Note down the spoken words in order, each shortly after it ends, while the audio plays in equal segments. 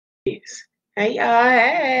Hey y'all,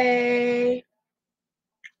 hey.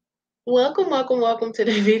 Welcome to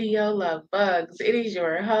the video Love Bugs. It is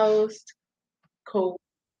your host, Cool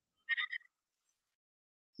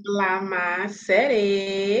Blahma said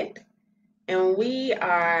it. And we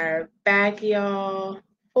are back, y'all,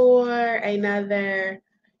 for another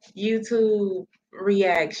YouTube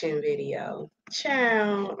reaction video.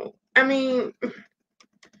 Ciao. I mean,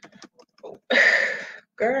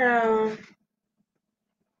 girl,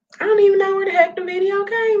 I don't even know where the heck the video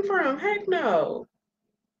came from. Heck no.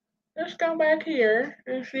 Let's go back here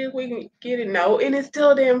and see if we can get it. No, and it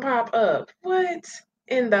still didn't pop up. What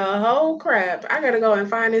in the whole crap? I gotta go and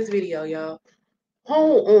find this video, y'all.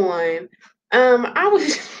 Hold on. I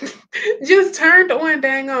was just turned on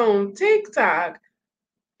dang on TikTok,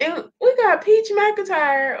 and we got Peach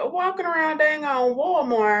McIntyre walking around dang on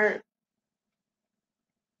Walmart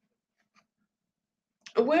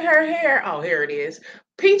with her hair. Oh, here it is.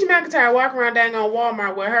 Peach McIntyre walking around dang on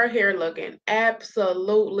Walmart with her hair looking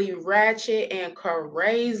absolutely ratchet and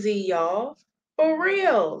crazy, y'all. For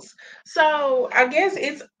reals. So I guess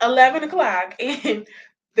it's 11 o'clock, and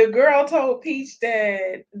the girl told Peach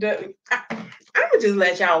that I'm gonna just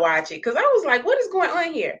let y'all watch it because I was like, what is going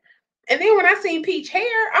on here? And then when I seen Peach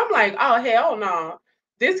hair, I'm like, oh hell no,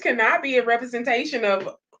 this cannot be a representation of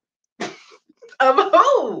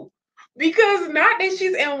who? Because not that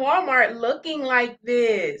she's in Walmart looking like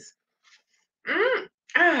this. Mm.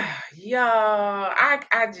 Y'all, I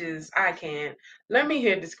can't. Let me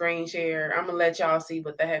hit the screen share. I'm gonna let y'all see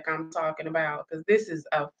what the heck I'm talking about because this is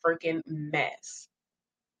a freaking mess.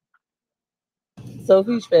 So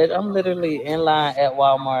Peach Fed, I'm literally in line at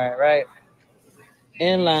Walmart, right?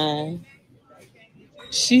 In line.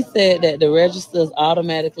 She said that the registers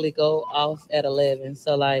automatically go off at 11.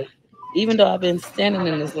 So like, even though I've been standing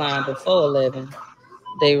in this line before 11,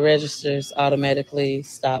 they registers automatically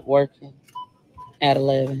stop working at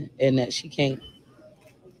 11, and that she can't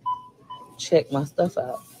check my stuff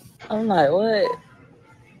out. I'm like, what?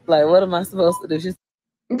 Like, what am I supposed to do? She's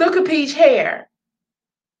Look at Peach hair.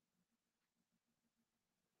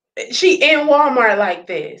 She in Walmart like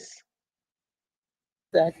this.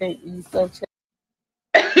 I can't use stuff. Check.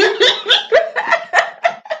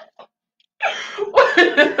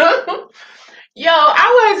 Yo,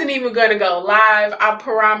 I wasn't even gonna go live. I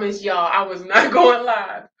promise y'all I was not going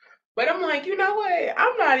live. But I'm like, you know what?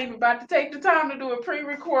 I'm not even about to take the time to do a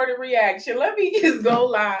pre-recorded reaction. Let me just go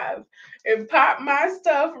live and pop my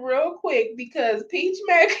stuff real quick because Peach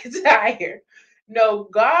McIntyre, no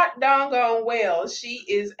god doggone well, she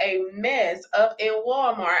is a mess up in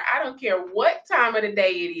Walmart. I don't care what time of the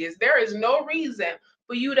day it is. There is no reason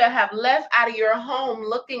for you to have left out of your home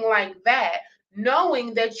looking like that,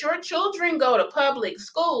 knowing that your children go to public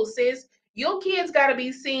school, sis. Your kids got to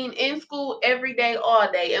be seen in school every day, all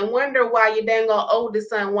day, and wonder why your dang old oldest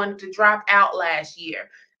son wanted to drop out last year.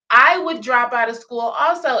 I would drop out of school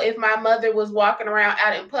also if my mother was walking around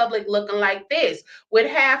out in public looking like this with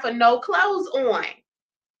half of no clothes on,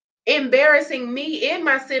 embarrassing me and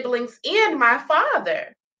my siblings and my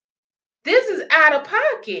father. This is out of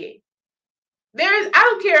pocket. I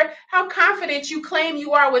don't care how confident you claim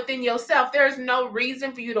you are within yourself. There's no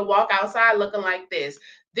reason for you to walk outside looking like this.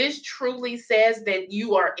 This truly says that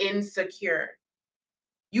you are insecure.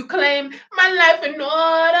 You claim my life in order.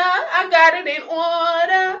 I got it in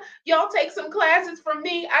order. Y'all take some classes from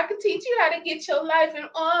me. I can teach you how to get your life in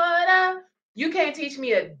order. You can't teach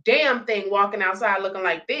me a damn thing walking outside looking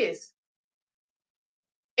like this.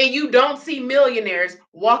 And you don't see millionaires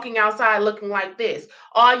walking outside looking like this.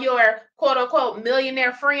 All your quote unquote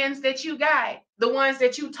millionaire friends that you got, the ones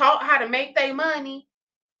that you taught how to make their money,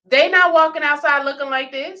 they not walking outside looking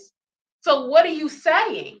like this. So what are you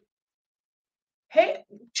saying? Hey,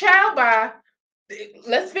 child, bye.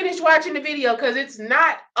 Let's finish watching the video because it's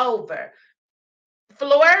not over.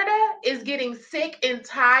 Florida is getting sick and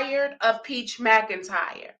tired of Peach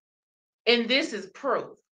McIntyre. And this is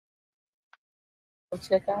proof.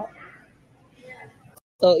 check out.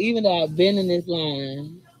 So even though I've been in this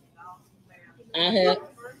line, I have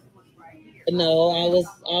no, I was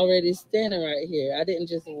already standing right here. I didn't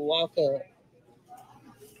just walk up.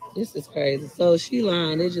 This is crazy. So she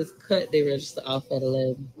lying. They just cut their register off at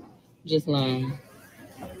 11. Just lying.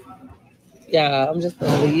 Yeah, I'm just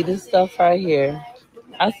gonna leave this stuff right here.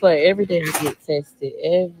 I swear every day I get tested.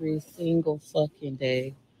 Every single fucking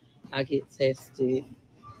day I get tested.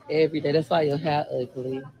 Every day. That's why your hair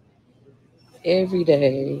ugly. Every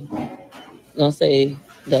day. Gonna say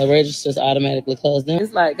the register's automatically closed. Then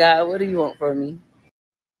it's like, God, what do you want from me?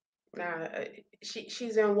 Now,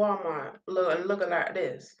 she's in Walmart looking like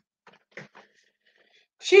this.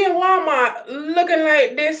 She in Walmart looking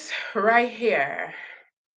like this right here.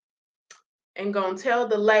 And gonna tell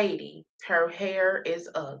the lady her hair is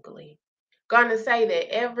ugly. Gonna say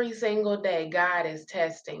that every single day God is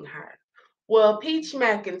testing her. Well, Peach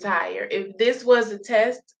McIntyre, if this was a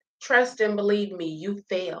test, trust and believe me, you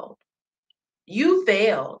failed. You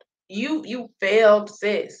failed. You failed,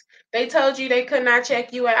 sis. They told you they could not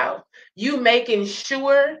check you out. You making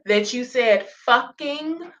sure that you said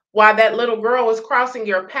fucking while that little girl was crossing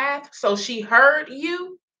your path so she heard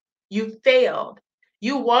you. You failed.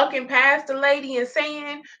 You walking past the lady and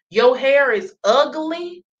saying your hair is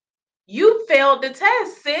ugly. You failed the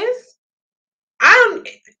test, sis. I don't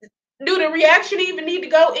do the reaction even need to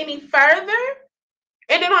go any further?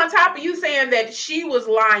 And then on top of you saying that she was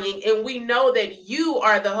lying, and we know that you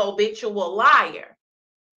are the habitual liar.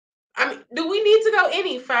 I mean, do we need to go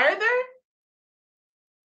any further?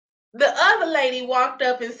 The other lady walked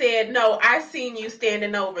up and said, "No, I seen you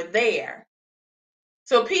standing over there."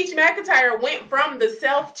 So Peach McIntyre went from the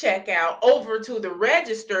self checkout over to the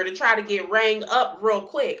register to try to get rang up real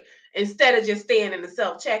quick instead of just staying in the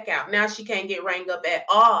self checkout. Now she can't get rang up at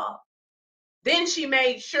all. Then she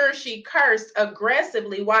made sure she cursed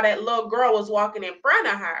aggressively while that little girl was walking in front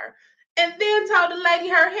of her. And then told the lady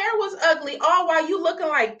her hair was ugly, all while you looking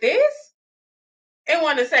like this? And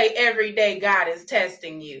want to say every day God is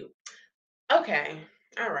testing you. Okay,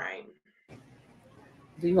 all right.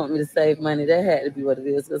 Do you want me to save money? That had to be what it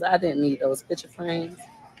is because I didn't need those picture frames.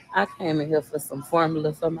 I came in here for some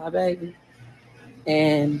formula for my baby.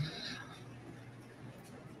 And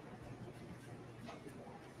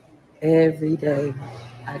every day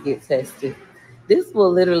I get tested. This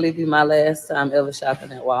will literally be my last time ever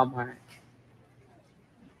shopping at Walmart.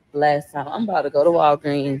 Last time. I'm about to go to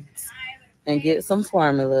Walgreens and get some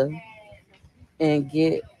formula and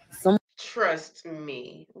get some. Trust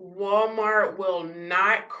me, Walmart will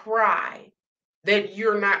not cry that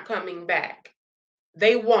you're not coming back.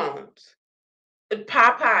 They won't.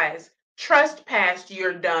 Popeyes trespassed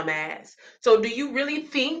your dumb ass. So do you really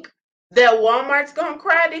think that Walmart's gonna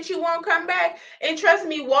cry that you won't come back? And trust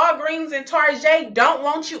me, Walgreens and Target don't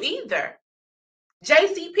want you either.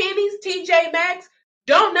 JC Penney's, TJ Maxx,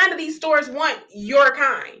 don't none of these stores want your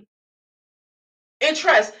kind. And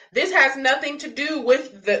trust, this has nothing to do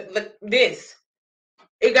with this.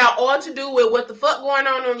 It got all to do with what the fuck going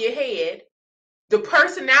on your head, the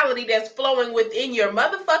personality that's flowing within your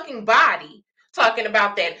motherfucking body, talking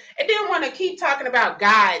about that, and then want to keep talking about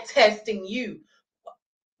God testing you.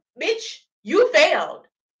 Bitch, you failed.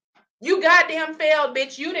 You goddamn failed,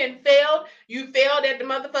 bitch. You didn't fail. You failed at the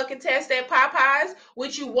motherfucking test at Popeyes,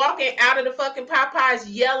 with you walking out of the fucking Popeyes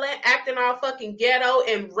yelling, acting all fucking ghetto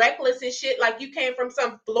and reckless and shit like you came from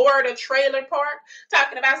some Florida trailer park,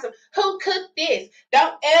 talking about some who cooked this.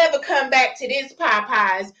 Don't ever come back to this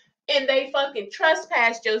Popeyes. And they fucking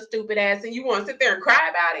trespassed your stupid ass, and you want to sit there and cry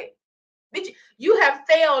about it? Bitch, you have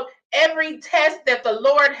failed every test that the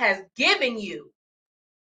Lord has given you.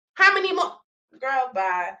 How many more? Girl,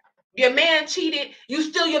 bye. Your man cheated. You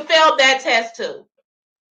failed that test too.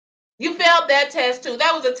 You failed that test too.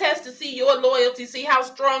 That was a test to see your loyalty, see how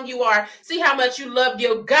strong you are, see how much you love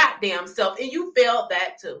your goddamn self, and you failed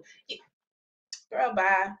that too. Girl,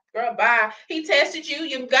 bye. Girl, bye. He tested you.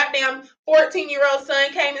 Your goddamn 14-year-old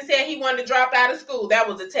son came and said he wanted to drop out of school. That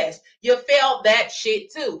was a test. You failed that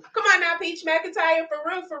shit too. Come on now, Peach McIntyre, for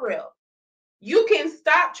real, for real. You can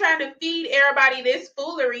stop trying to feed everybody this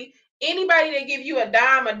foolery. Anybody that give you a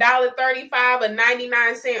dime, $1.35, a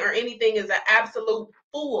 99 cent, or anything is an absolute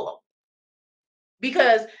fool.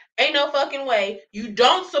 Because ain't no fucking way. You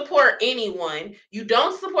don't support anyone. You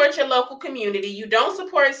don't support your local community. You don't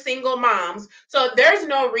support single moms. So there's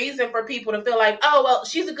no reason for people to feel like, oh, well,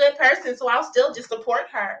 she's a good person, so I'll still just support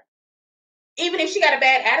her. Even if she got a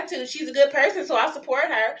bad attitude, she's a good person, so I'll support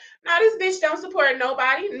her. No, this bitch don't support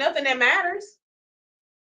nobody. Nothing that matters.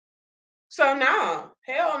 So no,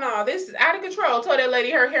 hell no, this is out of control. Told that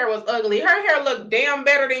lady her hair was ugly. Her hair looked damn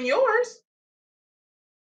better than yours.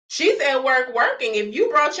 She's at work working. If you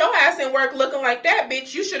brought your ass in work looking like that,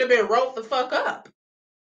 bitch, you should have been rolled the fuck up.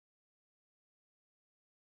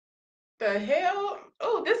 The hell?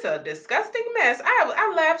 Oh, this is a disgusting mess.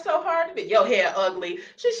 I laughed so hard. Your hair ugly.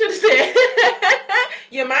 She should have said,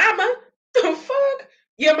 your mama. The fuck?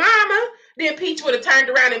 Your mama? Then Peach would have turned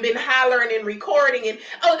around and been hollering and recording and,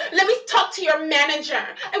 oh, let me talk to your manager.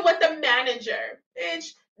 And what the manager?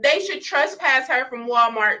 Bitch, they should trespass her from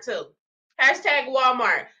Walmart too. Hashtag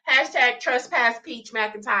Walmart. Hashtag trespass Peach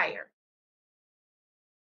McIntyre.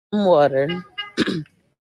 Water.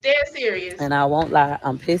 Dead serious. And I won't lie,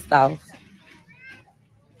 I'm pissed off.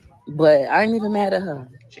 But I ain't even mad at her.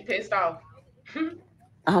 She pissed off.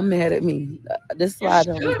 I'm mad at me. This is You why I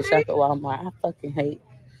don't should even shop be. at Walmart. I fucking hate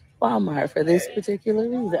Walmart for this particular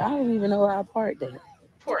reason. I don't even know where I parked at.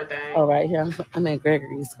 Poor Oh, thing. right here. I'm at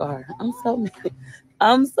Gregory's car. I'm so mad.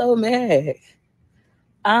 I'm so mad.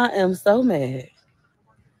 I am so mad.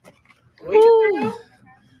 We can Whew.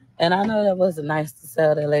 And I know that wasn't nice to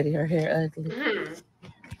tell that lady her hair ugly, tell.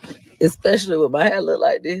 especially with my hair look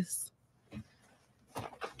like this.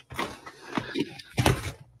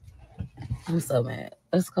 I'm so mad.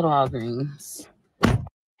 Let's go to Walgreens.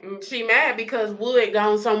 She mad because Wood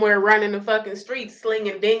gone somewhere running the fucking streets,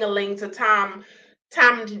 slinging dingaling to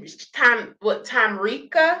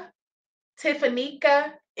Rika,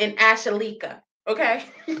 Tiffanika, and Ashalika. Okay.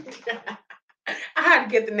 I had to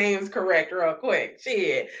get the names correct real quick.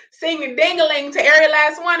 Shit. Singing dingaling to every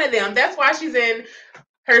last one of them. That's why she's in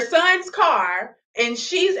her son's car and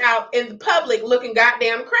she's out in the public looking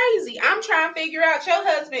goddamn crazy. I'm trying to figure out your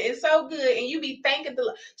husband is so good and you be thanking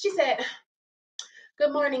the. She said,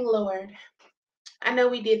 "Good morning, Lord. I know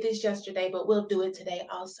we did this yesterday, but we'll do it today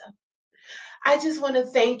also. I just want to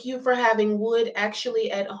thank you for having Wood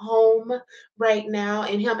actually at home right now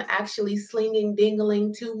and him actually slinging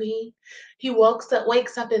dingling to me. He wakes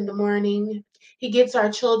up in the morning. He gets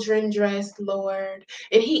our children dressed, Lord,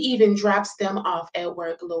 and he even drops them off at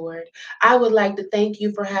work, Lord. I would like to thank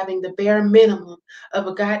you for having the bare minimum of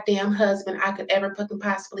a goddamn husband I could ever fucking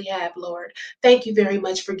possibly have, Lord. Thank you very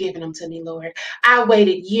much for giving him to me, Lord. I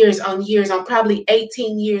waited years on probably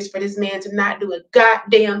 18 years for this man to not do a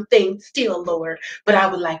goddamn thing still, Lord. But I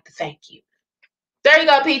would like to thank you." There you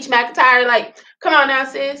go, Peach McIntyre. Like, come on now,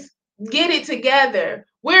 sis. Get it together.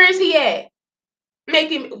 Where is he at?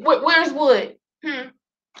 Where's Wood?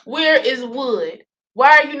 Where is Wood?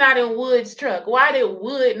 Why are you not in Wood's truck? Why did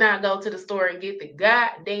Wood not go to the store and get the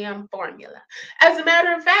goddamn formula? As a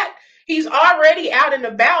matter of fact, he's already out and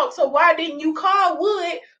about, so why didn't you call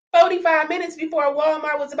Wood 45 minutes before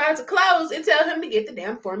Walmart was about to close and tell him to get the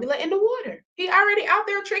damn formula in the water? He already out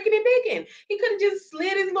there tricking and digging. He could have just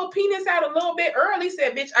slid his little penis out a little bit early,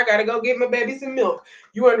 said, "Bitch, I gotta go get my baby some milk.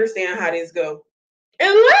 You understand how this go."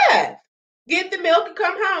 And left. Get the milk and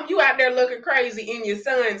come home. You out there looking crazy in your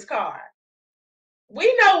son's car.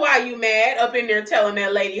 We know why you mad up in there telling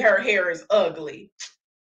that lady her hair is ugly.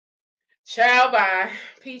 Child bye.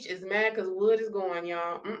 Peach is mad because Wood is going,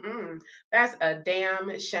 y'all. That's a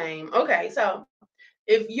damn shame. Okay, so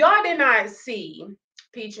if y'all did not see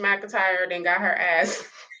Peach McIntyre then got her ass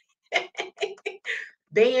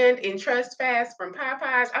banned in trespass from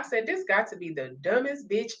Popeyes, I said this got to be the dumbest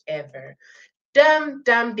bitch ever. Dumb,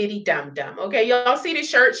 dumb, diddy, dumb, dumb. Okay, y'all see the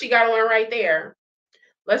shirt she got on right there?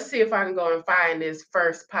 Let's see if I can go and find this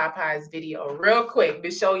first Popeyes video real quick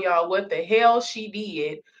to show y'all what the hell she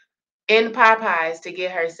did in Popeyes to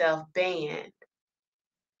get herself banned.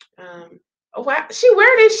 Wow, she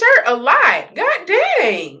wear this shirt a lot. God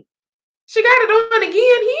dang. She got it on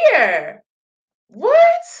again here.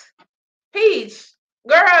 What? Peach,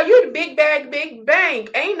 girl, you the big bag, big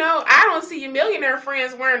bank. I don't see your millionaire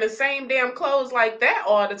friends wearing the same damn clothes like that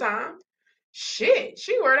all the time. Shit,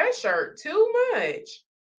 she wear that shirt too much.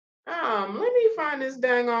 Let me find this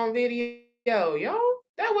dang on video, y'all.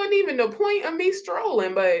 That wasn't even the point of me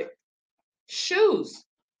strolling, but shoes.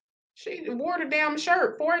 She wore the damn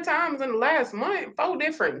shirt 4 times in the last month, 4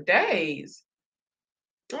 different days.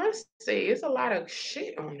 Let's see, it's a lot of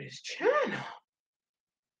shit on this channel.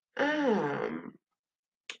 Um,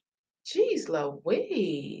 Jeez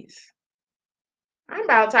Louise. I'm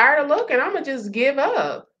about tired of looking. I'ma just give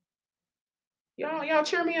up. Y'all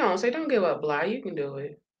cheer me on. Say, don't give up, Blah. You can do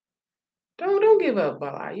it. Don't give up,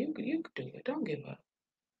 Blah. You can do it. Don't give up.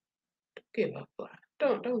 Don't give up, Blah.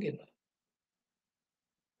 Don't give up.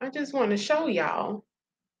 I just want to show y'all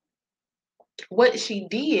what she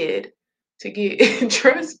did to get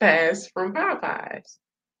trespassed from Popeyes.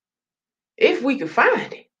 If we could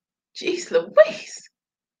find it. Jeez Louise.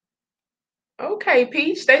 Okay,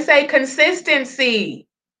 Peach. They say consistency.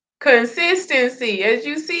 Consistency. As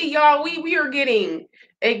you see, y'all, we are getting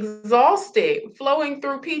exhausted flowing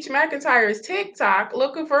through Peach McIntyre's TikTok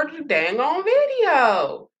looking for the dang on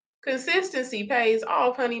video. Consistency pays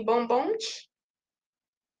off, honey. Boom, boom.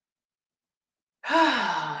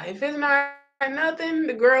 If it's not nothing,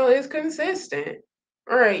 the girl is consistent.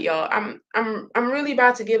 All right, y'all. I'm really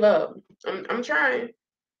about to give up. I'm trying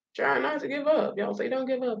not to give up. Y'all say don't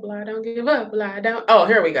give up, Blah. Don't give up, Blah. Don't. Oh,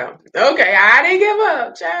 here we go. Okay, I didn't give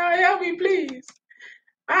up. Child, help me, please.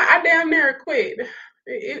 I damn near quit.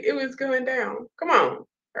 It was going down. Come on,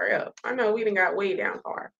 hurry up. I know we didn't got way down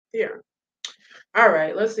far. Here. All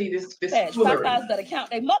right, let's see this foolery. Popeyes better count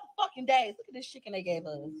their motherfucking days. Look at this chicken they gave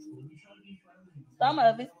us. Some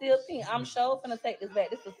of it's still pink. I'm sure finna take this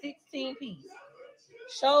back. This is a 16 piece.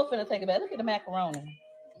 Sure finna take it back. Look at the macaroni.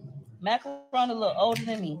 Macaroni a little older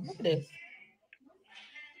than me. Look at this.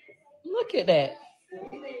 Look at that.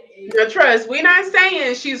 Now, trust, we're not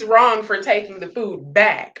saying she's wrong for taking the food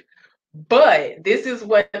back, but this is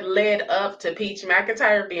what led up to Peach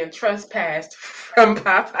McIntyre being trespassed from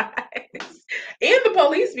Popeyes and the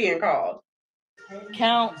police being called.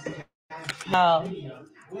 Count how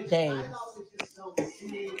days.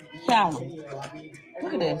 Count them.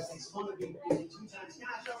 Look at this.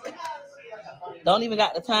 Don't even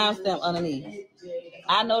got the timestamp underneath.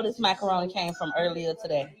 I know this macaroni came from earlier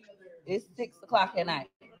today. It's 6 o'clock at night.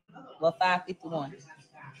 Well, 5:51.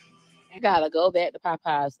 I gotta go back to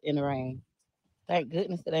Popeyes in the rain. Thank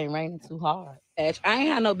goodness it ain't raining too hard. I ain't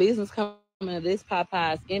had no business coming to this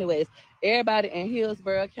Popeyes anyways. Everybody in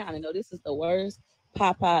Hillsborough County know this is the worst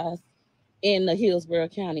Popeyes in the Hillsborough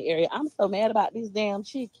County area. I'm so mad about these damn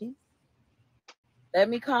chickens. Let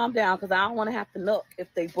me calm down because I don't want to have to look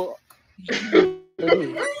if they book.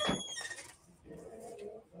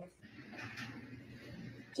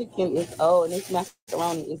 Chicken is old and this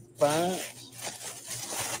macaroni is burnt.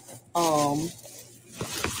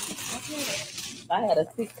 I had a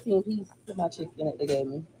 16 piece of my chicken that they gave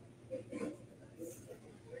me.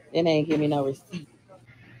 Then they ain't give me no receipt.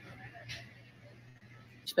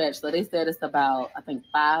 Dispatch. So they said it's about I think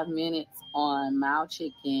 5 minutes on mild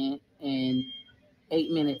chicken and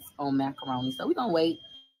 8 minutes on macaroni. So we're gonna wait.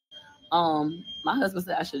 My husband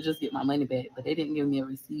said I should just get my money back, but they didn't give me a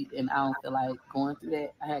receipt, and I don't feel like going through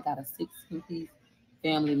that. I had got a 16-piece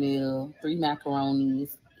family meal, 3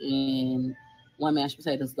 macaronis, and 1 mashed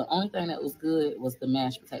potatoes. The only thing that was good was the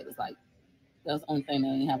mashed potatoes. Like that was the only thing that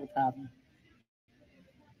didn't have a problem.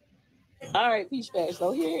 All right, Peach Patch.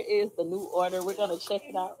 So here is the new order. We're gonna check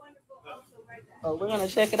it out. Oh, we're gonna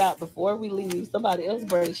check it out before we leave. Somebody else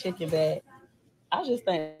brought a chicken back. I just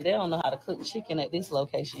think they don't know how to cook chicken at this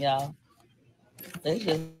location, y'all. They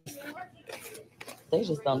just they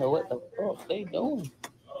just don't know what the fuck they doing.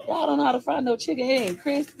 Y'all don't know how to fry no chicken. It ain't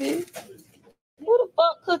crispy. Who the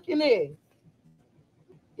fuck cooking this?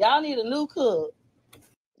 Y'all need a new cook.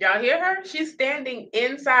 Y'all hear her? She's standing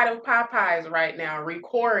inside of Popeyes right now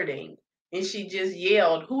recording, and she just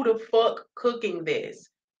yelled, "Who the fuck cooking this?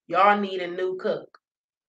 Y'all need a new cook."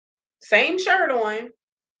 Same shirt on.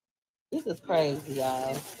 This is crazy,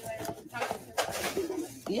 y'all.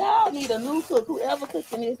 Y'all need a new cook. Whoever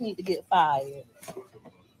cooking this need to get fired.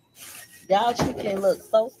 Y'all chicken look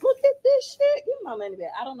so. Look at this shit. Give me my money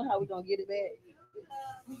back. I don't know how we gonna get it back.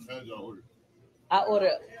 I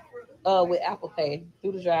ordered with Apple Pay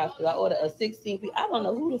through the drive-thru. I ordered a 16 piece. I don't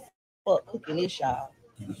know who the fuck cooking this, y'all.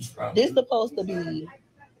 This supposed to be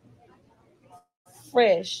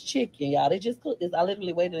fresh chicken, y'all. They just cooked this. I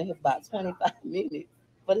literally waited in here for about 25 minutes.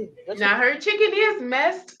 But Now her chicken is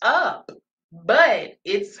messed up, but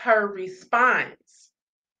it's her response.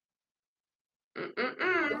 And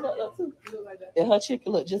her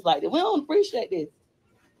chicken look just like that. We don't appreciate this.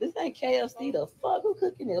 This ain't KFC. The fuck who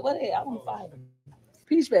cooking it? What the hell? I want to fight them.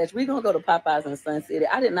 Peach Patch, we gonna go to Popeyes in Sun City.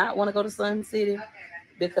 I did not want to go to Sun City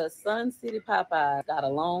because Sun City Popeyes got a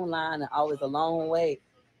long line and always a long wait.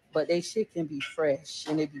 But they chicken be fresh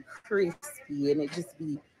and it be crispy and it just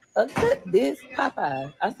be a good this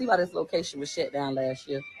Popeye. I see why this location was shut down last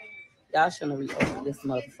year. Y'all shouldn't have reopened this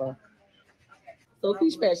motherfucker. So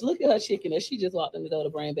Peach Patch, look at her chicken that she just walked in the door to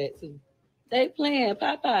bring back too. They playing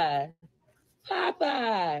Popeye.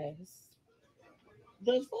 Popeyes.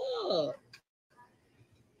 The fuck?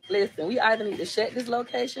 Listen, we either need to shut this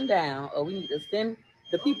location down or we need to send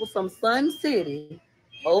the people from Sun City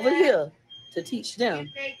over here to teach them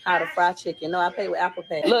how to fry chicken. No, I pay with Apple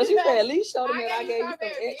Pay. Look, she said, at least show them that I gave you some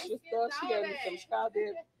extra stuff. She gave me some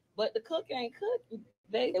strawberry. But the cook ain't cooking,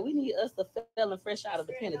 baby. We need us to fell and fresh out of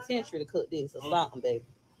the penitentiary to cook this or something, baby.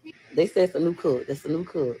 They said it's a new cook. It's a new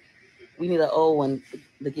cook. We need an old one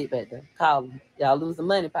to get back there. Call them. Y'all losing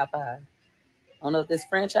money, Popeye. I don't know if this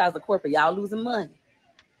franchise or corporate. Y'all losing money.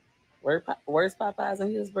 Worst Popeyes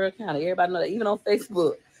in Hillsborough County. Everybody know that. Even on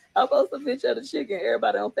Facebook. I post a picture of the chicken.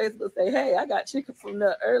 Everybody on Facebook say, hey, I got chicken from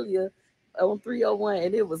there earlier on 301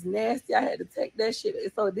 and it was nasty. I had to take that shit.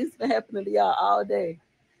 So this been happening to y'all all day.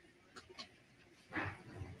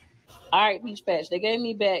 All right, Peach Patch. They gave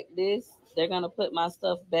me back this. They're going to put my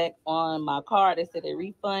stuff back on my card. They said they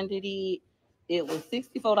refunded it. It was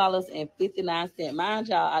 $64.59. Mind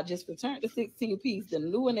y'all, I just returned the 16 piece. The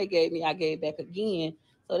new one they gave me, I gave back again.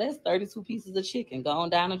 So that's 32 pieces of chicken going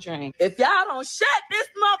down the drain. If y'all don't shut this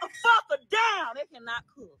motherfucker down, they cannot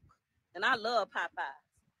cook. And I love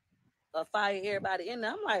Popeyes. Fire everybody in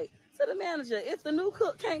there. I'm like, to the manager, if the new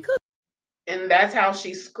cook can't cook, And that's how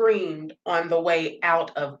she screamed on the way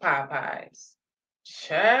out of Popeyes. You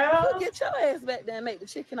Child. get your ass back there and make the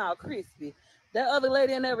chicken all crispy. That other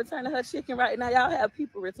lady in there returning her chicken right now. Y'all have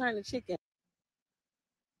people returning chicken.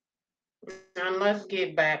 And let's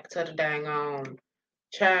get back to the dang on.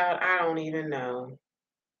 Child, I don't even know.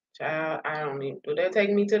 Child, I don't even. Do that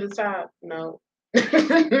take me to the top? No.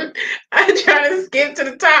 I try to skip to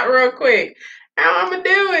the top real quick. How I'm gonna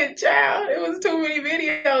do it, child? It was too many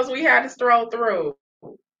videos we had to scroll through.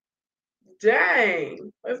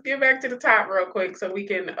 Dang. Let's get back to the top real quick so we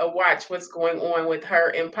can watch what's going on with her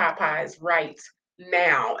and Popeye's right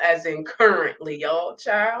now, as in currently, y'all,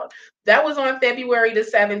 child. That was on February the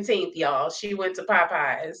 17th, y'all. She went to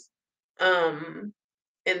Popeye's. Um,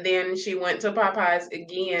 and then she went to Popeye's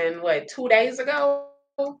again, what, 2 days ago?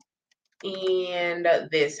 And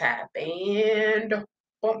this happened.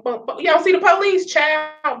 Y'all see the police?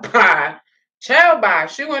 Child bye. Child bye.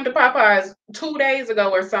 She went to Popeye's 2 days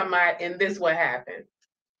ago or something, and this what happened.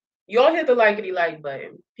 Y'all hit the likety like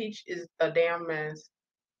button. Peach is a damn mess.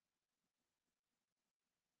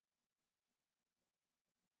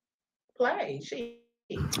 Play. She.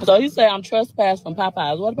 So you say I'm trespassed from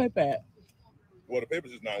Popeyes. What about that? Well, the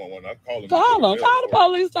papers is 911. I call them. Call them. Call the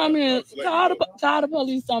police on me. Call the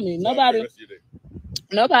police on me.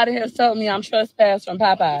 Nobody has told me I'm trespassed from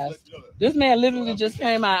Popeyes. This man literally just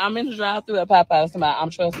came out. I'm in the drive-thru at Popeyes. I'm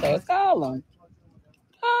trespassed. Call him.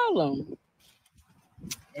 Call him.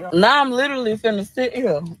 Now I'm literally finna sit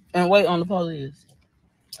here and wait on the police.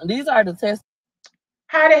 These are the tests.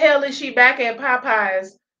 How the hell is she back at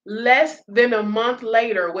Popeyes less than a month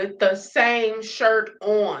later with the same shirt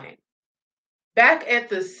on? Back at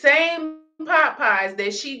the same Popeyes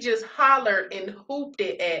that she just hollered and hooped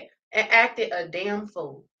it at and acted a damn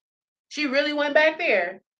fool. She really went back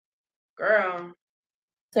there. Girl.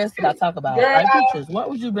 Tests that I talk about. Girl. Right, pictures. What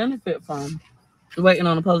would you benefit from waiting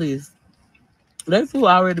on the police? They fool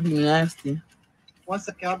already be nasty. One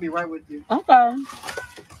second, I'll be right with you. Okay.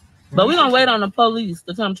 But we're gonna wait on the police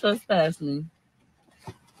to come trespass me.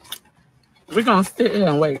 We're gonna sit here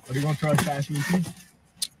and wait. Are you gonna trespass me too?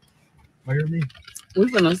 Why hear me? We're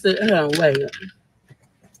gonna sit here and wait.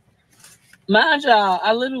 Mind y'all,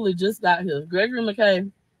 I literally just got here. Gregory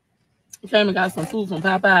McKay came and got some food from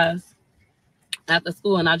Popeyes after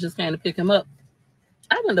school, and I just came to pick him up.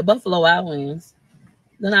 I went to Buffalo Wild Wings.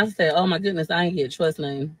 Then I said, oh my goodness, I ain't get Trust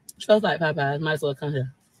name. Trust like Popeyes, might as well come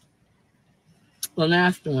here. Well, now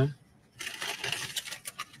it's doing.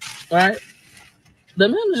 Right? The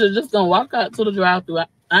manager just gonna walk out to the drive-thru.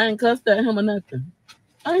 I ain't cussed at him or nothing.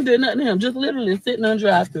 I ain't did nothing to him. Just literally sitting on the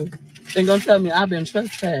drive-thru and gonna tell me I've been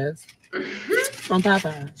trespassed from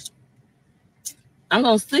Popeyes. I'm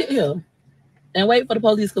gonna sit here and wait for the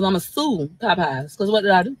police because I'm gonna sue Popeyes. Because what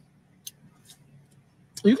did I do?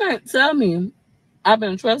 You can't tell me I've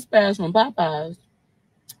been trespassed from Popeyes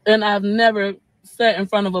and I've never sat in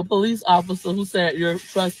front of a police officer who said you're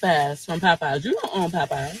trespassed from Popeyes. You don't own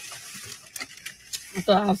Popeyes.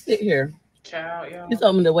 So I'll sit here. Child, yeah. He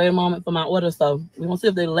told me to wait a moment for my order, so we're gonna see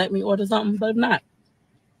if they let me order something. But if not,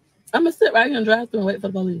 I'm gonna sit right here and drive through and wait for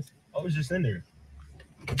the police. I was just in there.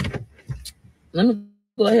 Let me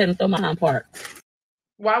go ahead and throw my hind part.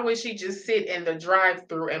 Why would she just sit in the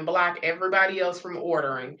drive-thru and block everybody else from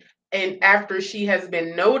ordering? And after she has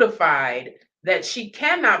been notified that she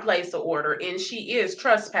cannot place the order and she is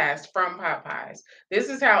trespassed from Popeyes. This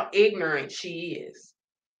is how ignorant she is.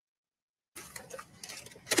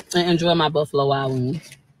 And enjoy my Buffalo Wild Wings.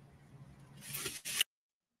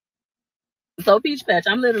 So Peach Patch,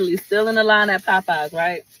 I'm literally still in the line at Popeyes,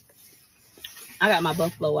 right? I got my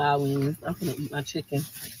Buffalo Wild Wings. I'm gonna eat my chicken.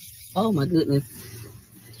 Oh my goodness.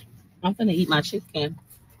 I'm gonna eat my chicken.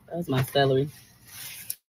 That's my celery.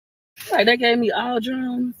 Like they gave me all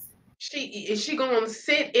drums. Is she gonna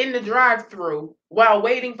sit in the drive-thru while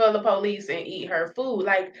waiting for the police and eat her food?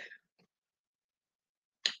 Like,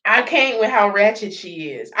 I can't with how ratchet she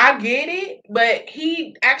is. I get it, but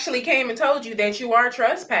he actually came and told you that you are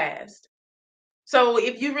trespassed. So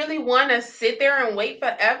if you really want to sit there and wait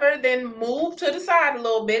forever, then move to the side a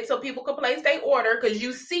little bit so people can place their order, because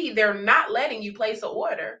you see they're not letting you place an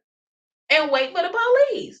order, and wait for the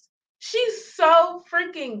police. She's so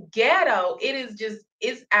freaking ghetto.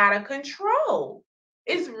 It's out of control.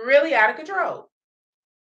 It's really out of control.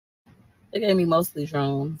 They gave me mostly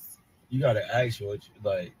drums. You gotta ask what you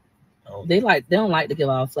like. They don't like to give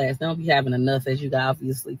off flats. They don't be having enough, as you guys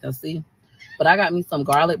obviously can see. But I got me some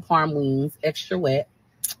garlic parm wings, extra wet.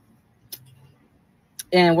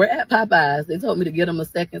 And we're at Popeyes. They told me to give them a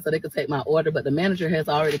second so they could take my order, but the manager has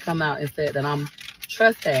already come out and said that I'm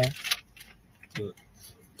trespassed. Good.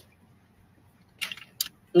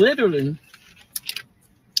 Literally.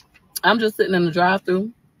 I'm just sitting in the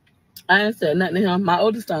drive-thru. I ain't said nothing to him. My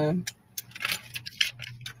oldest son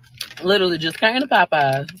literally just came to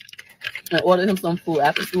Popeyes and ordered him some food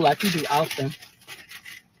after school like he do often.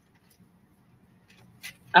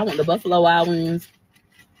 I went to Buffalo Wild Wings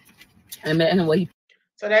and met him where he.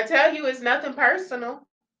 So that tell you it's nothing personal.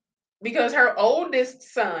 Because her oldest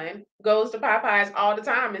son goes to Popeyes all the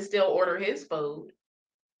time and still order his food.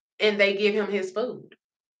 And they give him his food.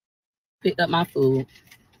 Picked up my food.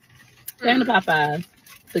 Came to Popeyes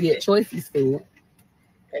to get Choice's food.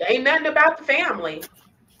 It ain't nothing about the family.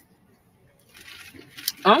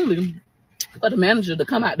 Only for the manager to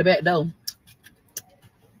come out the back door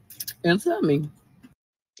and tell me.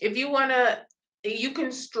 If you wanna, you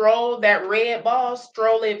can stroll that red ball,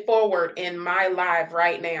 stroll it forward in my live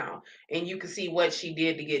right now, and you can see what she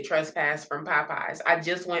did to get trespassed from Popeyes. I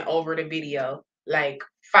just went over the video like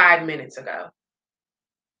 5 minutes ago.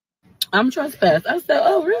 I'm trespassed. I said,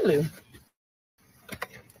 oh, really?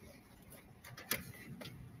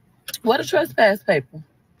 What a trespass paper?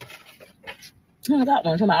 I got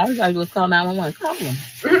one. All you gotta do is call 911. Call him.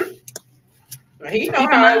 He know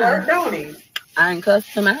how it works, don't he? I ain't cussed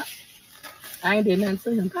him out. I ain't did nothing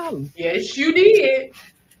to him. Call him. Yes, you did.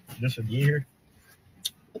 Just a year.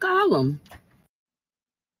 Call him.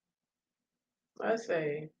 Let's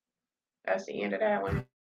see. That's the end of that one.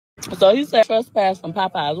 So he said trespass from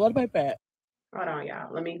Popeyes. What about that? Hold on,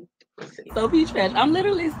 y'all. Let's see. So Peach Patch, I'm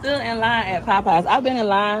literally still in line at Popeyes. I've been in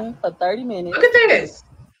line for 30 minutes. Look at this.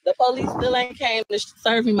 The police still ain't came to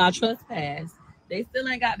serve me my trespass. They still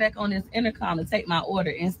ain't got back on this intercom to take my order.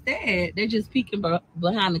 Instead, they're just peeking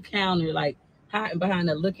behind the counter, like hiding behind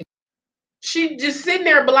the looking. She just sitting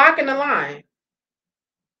there blocking the line.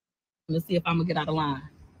 To see if I'm gonna get out of line.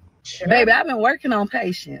 Sure. Baby, I've been working on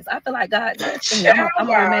patience. I feel like God testing me. I'm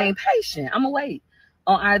gonna remain patient. I'm gonna wait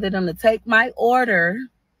on either them to take my order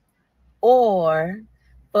or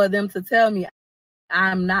for them to tell me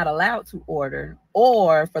I'm not allowed to order,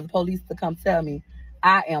 or for the police to come tell me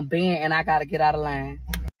I am banned and I gotta get out of line.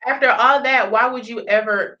 After all that, why would you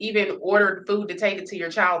ever even order food to take it to your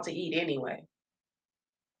child to eat anyway?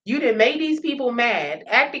 You done made these people mad,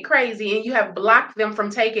 acted crazy, and you have blocked them from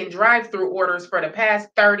taking drive-through orders for the past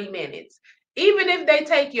 30 minutes. Even if they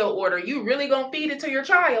take your order, you really gonna feed it to your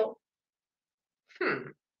child?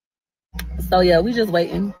 So yeah, we just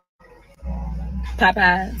waiting.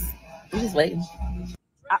 Popeyes. We just waiting.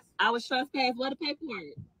 I was trespassed. What a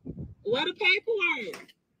paperwork. What a paperwork.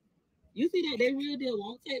 You see that they real deal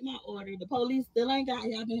won't take my order. The police still ain't got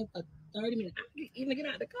here. I've been here for 30 minutes. I can't even get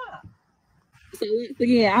out the car. So once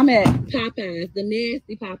again, I'm at Popeyes, the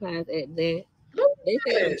nasty Popeyes at that. They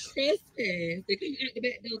say I'm trespassed. They come out the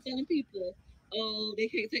back door telling people, oh, they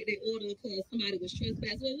can't take their order because somebody was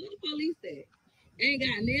trespassed. Well, what the police said? Ain't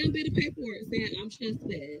got damn bit of paperwork saying I'm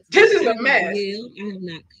trespassed. This is a mess. I have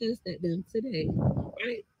not cussed at them today.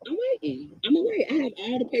 Right? I'm waiting. I'm gonna wait. I have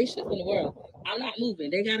all the patience in the world. I'm not moving.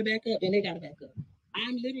 They gotta back up and they gotta back up.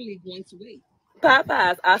 I'm literally going to wait.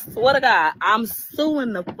 Popeyes, I swear to God, I'm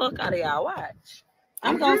suing the fuck out of y'all. Watch.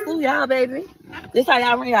 I'm gonna sue y'all, baby. This how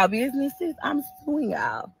y'all run y'all businesses. I'm suing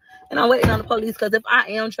y'all. And I'm waiting on the police because if I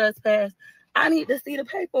am trespassed, I need to see the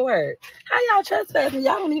paperwork. How y'all trespassing?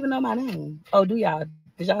 Y'all don't even know my name. Oh, do y'all?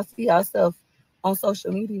 Did y'all see yourself on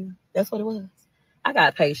social media? That's what it was. I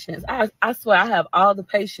got patience. I swear I have all the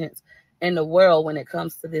patience in the world when it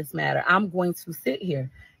comes to this matter. I'm going to sit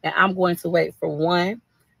here and I'm going to wait for one,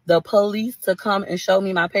 the police to come and show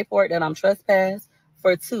me my paperwork that I'm trespassed.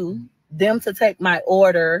 For two, them to take my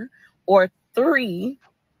order. Or three,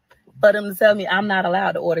 for them to tell me I'm not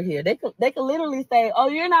allowed to order here. They could literally say, oh,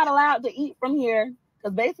 you're not allowed to eat from here.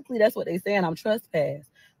 Because basically that's what they're saying. I'm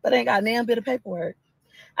trespassed. But they ain't got damn bit of paperwork.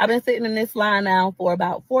 I've been sitting in this line now for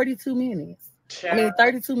about 42 minutes.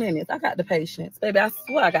 32 minutes. I got the patience. Baby, I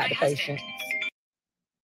swear I got the patience.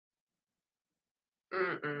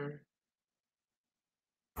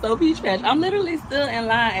 So Peach Patch, I'm literally still in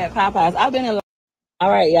line at Popeyes. I've been in line. All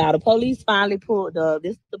right, y'all. The police finally pulled up.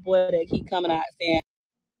 This is the boy that keep coming out saying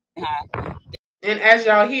hi. And as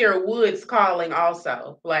y'all hear, Woods calling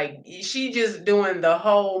also. Like, she just doing the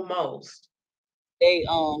whole most. They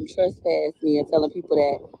trespassed me and telling people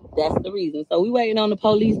that that's the reason. So we waiting on the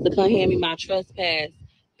police to come hand me my trespass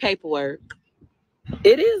paperwork.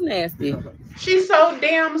 It is nasty. She's so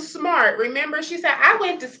damn smart. Remember, she said, I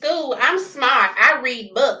went to school. I'm smart. I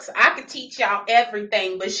read books. I could teach y'all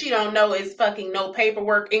everything, but she don't know it's fucking no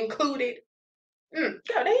paperwork included. God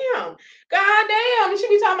damn. She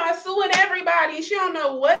be talking about suing everybody. She don't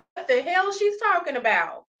know what the hell she's talking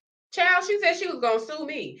about. Child, she said she was gonna sue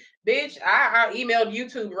me. Bitch, I emailed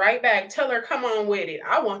YouTube right back. Tell her, come on with it.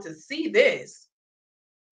 I want to see this.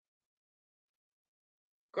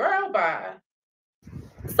 Girl, bye.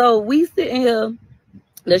 So we sitting here.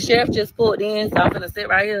 The sheriff just pulled in, so I'm gonna sit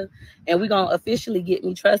right here, and we gonna officially get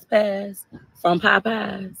me trespass from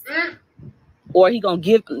Popeyes. Or he gonna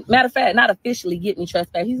give, matter of fact, not officially get me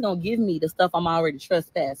trespass. He's gonna give me the stuff I'm already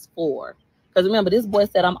trespassed for. Because remember, this boy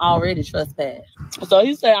said I'm already trespassed. So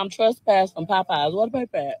he said I'm trespassed from Popeyes. What the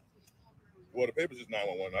paper at? Well, the paper's just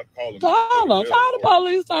 911. I call them. Call the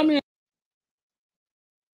police on me.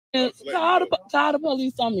 Call the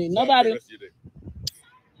police on me. Nobody.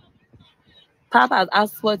 Popeyes, I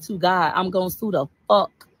swear to God, I'm gonna sue the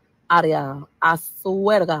fuck out of y'all. I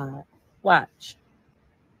swear to God. Watch.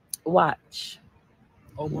 Watch.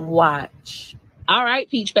 Watch. All right,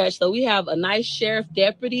 Peach Patch. So we have a nice sheriff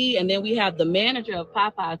deputy, and then we have the manager of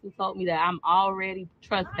Popeyes who told me that I'm already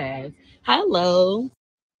trespassed. Hello.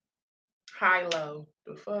 High low.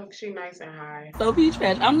 The fuck? She nice and high. So Peach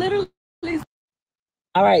Patch, I'm literally.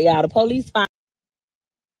 All right, y'all. The police find.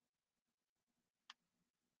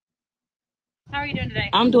 How are you doing today?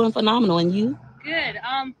 I'm doing phenomenal, and you? Good.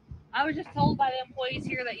 I was just told by the employees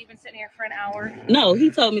here that you've been sitting here for an hour. No, he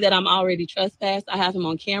told me that I'm already trespassed. I have him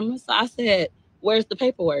on camera. So I said, where's the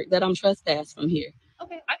paperwork that I'm trespassed from here?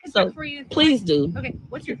 Okay, I can check for you. Please do. Okay,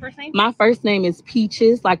 what's your first name? My first name is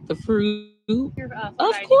Peaches, like the fruit. Of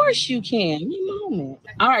ID. course you can. One moment.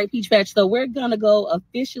 All right, Peach Patch. So we're gonna go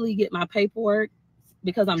officially get my paperwork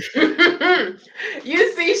because I'm.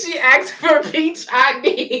 You see, she asked for Peach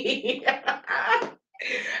ID.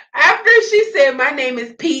 After she said, "My name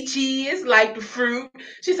is Peaches, like the fruit,"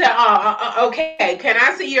 she said, okay, can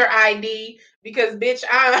I see your ID? Because, bitch,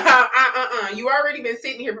 you already been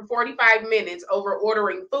sitting here for 45 minutes over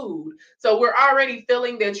ordering food. So we're already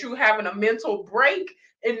feeling that you having a mental break.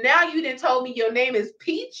 And now you done told me your name is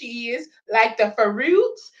Peaches, like the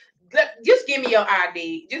fruits. Just give me your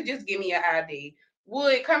ID. Just give me your ID.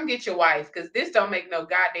 Wood, come get your wife, because this don't make no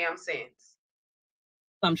goddamn sense.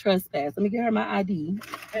 I'm trespassed. Let me get her my ID.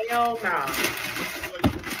 Hell no.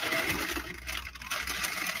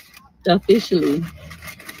 Officially.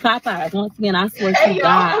 Popeyes, once again, I swear to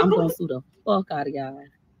God, I'm going to sue the fuck out of y'all.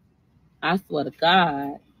 I swear to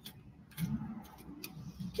God.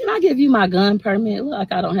 Can I give you my gun permit? Look,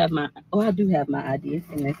 like I don't have my, oh, I do have my ID. It's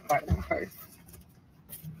in this part of my purse.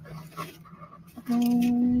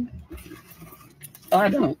 Oh, I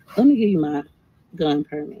don't. Let me give you my gun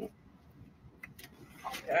permit.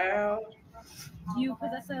 You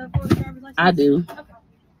possess a full driver's license? I do. Okay.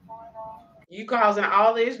 You causing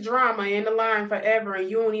all this drama in the line forever, and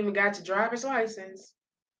you don't even got your driver's license.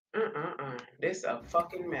 This a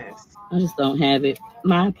fucking mess. I just don't have it.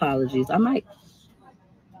 My apologies. I might.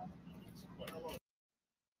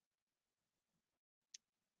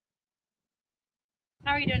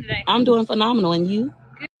 How are you doing today? I'm doing phenomenal, and you?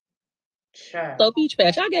 Sure. So Peach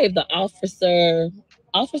Patch, I gave the officer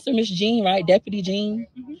Miss Jean, right? Deputy Jean.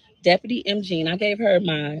 Mm-hmm. Deputy M. Jean. I gave her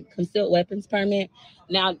my concealed weapons permit.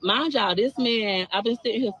 Now, mind y'all, this man, I've been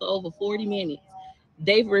sitting here for over 40 minutes.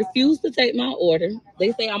 They've refused to take my order.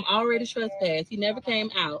 They say I'm already trespassed. He never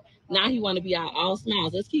came out. Now he want to be out all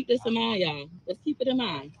smiles. Let's keep this in mind, y'all. Let's keep it in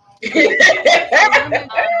mind. Just to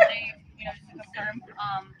confirm,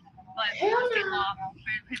 but state law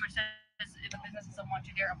pretty much says if a business doesn't want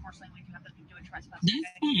you there, unfortunately, we can have to do a trespass. That's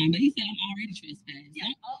fine, but he said I'm already trespassed.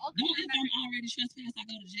 Yeah, don't if I'm already trespassed, I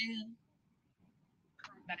go to jail.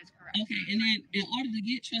 That is correct. Okay, and then in order to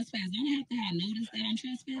get trespassed, don't I have to have notice that I'm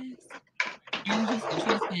trespassed? Or you just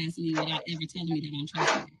trespass me without ever telling me that I'm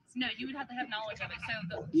trespassed? No, you would have to have knowledge of it.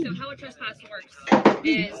 So how a trespass works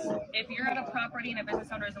is if you're at a property and a business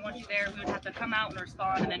owner doesn't want you there, we would have to come out and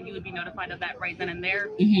respond, and then you would be notified of that right then and there.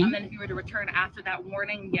 Mm-hmm. And then if you were to return after that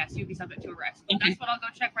warning, yes, you'd be subject to arrest. Okay. That's what I'll go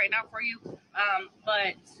check right now for you.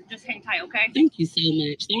 But just hang tight, okay? Thank you so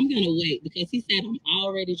much. So I'm gonna wait because he said I'm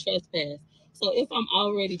already trespassed. So if I'm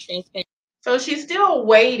already trespassed, so she's still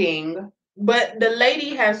waiting, but the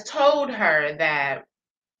lady has told her that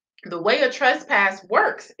the way a trespass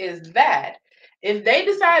works is that if they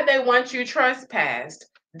decide they want you trespassed,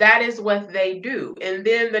 that is what they do. And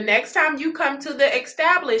then the next time you come to the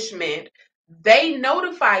establishment, they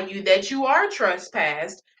notify you that you are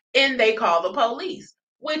trespassed and they call the police,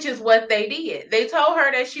 which is what they did. They told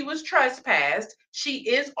her that she was trespassed. She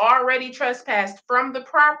is already trespassed from the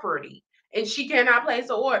property and she cannot place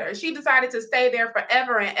an order. She decided to stay there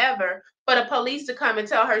forever and ever for the police to come and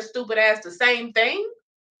tell her stupid ass the same thing.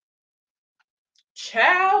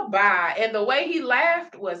 Child, bye. And the way he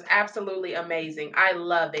laughed was absolutely amazing. I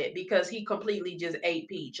love it because he completely just ate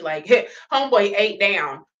Peach. Like, homeboy ate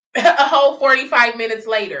down a whole 45 minutes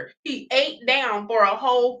later. He ate down for a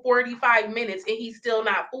whole 45 minutes and he's still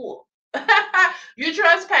not full. You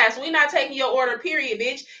trespass. We not taking your order, period,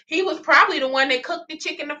 bitch. He was probably the one that cooked the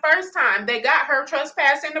chicken the first time. They got her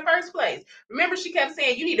trespass in the first place. Remember, she kept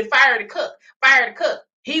saying, you need to fire the cook. Fire the cook.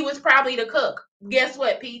 He was probably the cook. Guess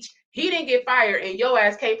what, Peach? He didn't get fired, and your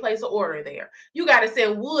ass can't place an order there. You got to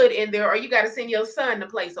send Wood in there, or you got to send your son to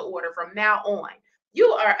place an order from now on. You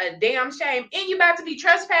are a damn shame. And you about to be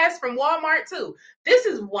trespassed from Walmart, too. This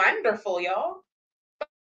is wonderful, y'all.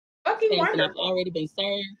 Fucking wonderful. I've already been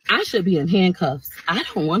served. I should be in handcuffs. I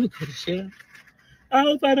don't want to go to jail. I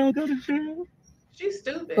hope I don't go to jail. She's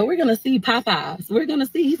stupid. But we're going to see Popeyes. We're going to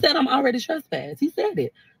see. He said I'm already trespassed. He said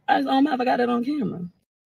it. I don't know if I got it on camera.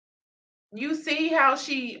 You see how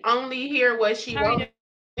she only hear what she wants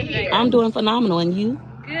to hear. I'm doing phenomenal. And you?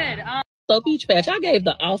 Good. So, Peach Patch, I gave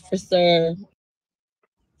the officer.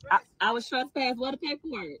 I was trespassed. What a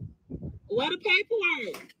paperwork. What a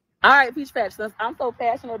paperwork. All right, Peach Patch, since I'm so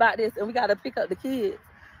passionate about this and we got to pick up the kids,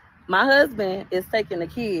 my husband is taking the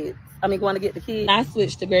kids. Going to get the kids. I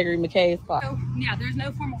switched to Gregory McKay's car. So, yeah, there's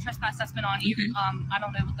no formal trespass that's been on either. I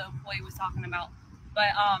don't know what the employee was talking about.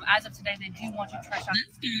 But as of today, they do want you to trespass.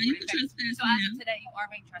 That's fine. You can trespass. So as of today, you are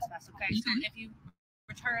being trespassed, okay? So if you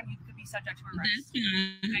return, you could be subject to arrest. That's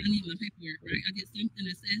fine. Okay. I need my paperwork, right? I get something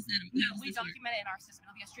that says that. We document it in our system.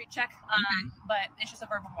 It'll be a street check. But it's just a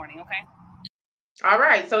verbal warning, okay? All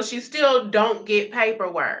right, so she still don't get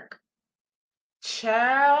paperwork.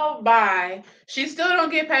 Child, bye. She still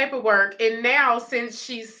don't get paperwork. And now, since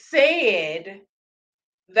she said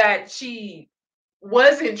that she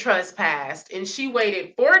wasn't trespassed and she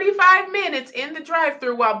waited 45 minutes in the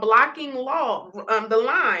drive-thru while blocking the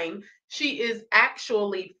line, she is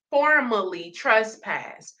actually formally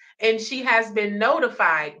trespassed. And she has been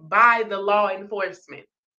notified by the law enforcement.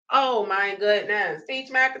 Oh my goodness.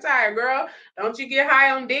 Peach McIntyre, girl, don't you get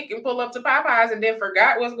high on dick and pull up to Popeyes and then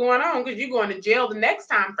forgot what's going on, because you're going to jail the next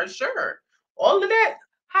time for sure. All of that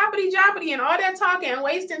hoppity joppity and all that talking and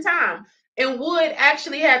wasting time. And Wood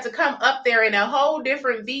actually had to come up there in a whole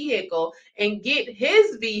different vehicle and get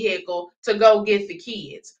his vehicle to go get the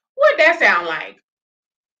kids. What that sound like?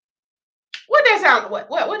 What that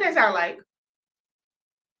sound like?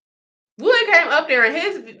 Wood came up there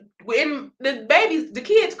in the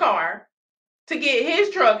kid's car to get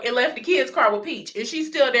his truck and left the kid's car with Peach. And she's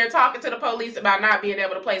still there talking to the police about not being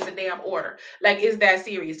able to place a damn order. Like, is that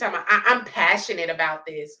serious? I'm passionate about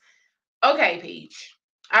this. Okay, Peach.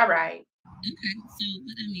 All right. Okay, so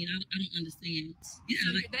what I mean, I don't understand. So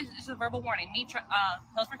this is a verbal warning. Me,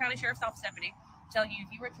 Hillsborough County Sheriff's Office deputy, tell you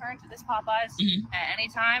if you return to this Popeyes at any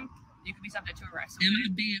time, you could be subject to arrest. Am I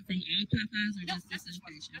banned from all Popeyes or just this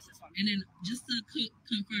location? Just this one. And then just to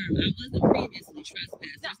confirm, I wasn't previously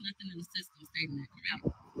trespassed. There's nothing in the system stating that, correct?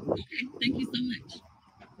 Okay, thank you so much.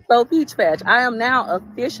 So, Peach Patch, I am now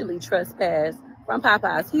officially trespassed from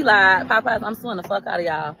Popeyes. He lied. Popeyes, I'm suing the fuck out of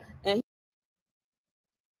y'all. And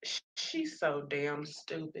she's so damn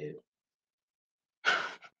stupid.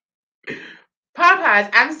 Popeyes,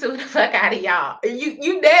 I'm suing the fuck out of y'all.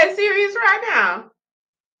 You dead serious right now?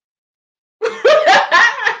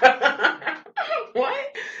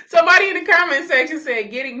 What? Somebody in the comment section said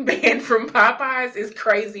getting banned from Popeyes is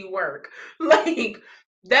crazy work. Like,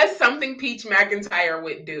 that's something Peach McIntyre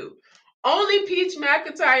would do. Only Peach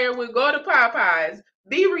McIntyre would go to Popeyes,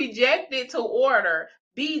 be rejected to order,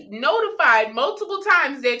 be notified multiple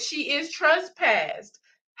times that she is trespassed,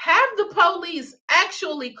 have the police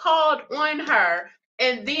actually called on her,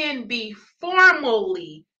 and then be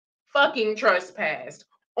formally fucking trespassed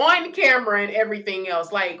on camera and everything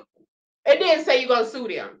else. Like, and then say you're gonna sue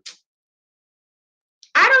them.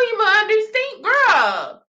 I don't even understand,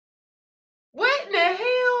 girl. What in the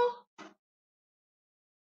hell?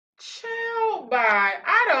 Child, bye.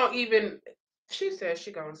 I don't even. She said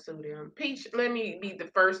she gonna sue them. Peach, let me be the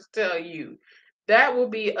first to tell you. That will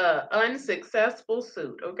be a unsuccessful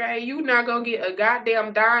suit, okay? You're not gonna get a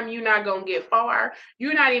goddamn dime. You're not gonna get far.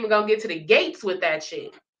 You're not even gonna get to the gates with that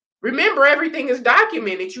shit. Remember, everything is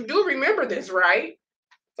documented. You do remember this, right?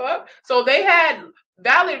 Fuck. So they had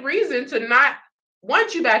valid reason to not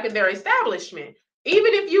want you back in their establishment.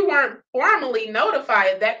 Even if you weren't formally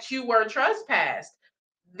notified that you were trespassed.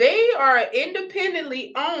 They are an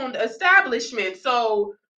independently owned establishment.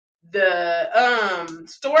 So the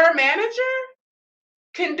store manager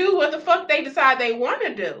can do what the fuck they decide they want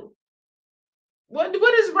to do. What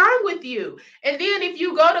is wrong with you? And then if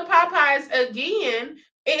you go to Popeyes again,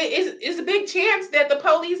 it's a big chance that the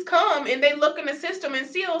police come and they look in the system and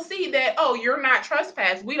still see that, oh, you're not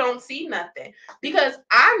trespassed. We don't see nothing. Because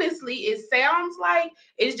honestly, it sounds like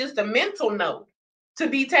it's just a mental note to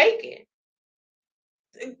be taken.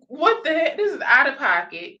 What the heck? This is out of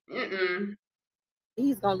pocket.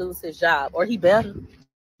 he's gonna lose his job, or he better.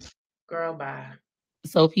 Girl, bye.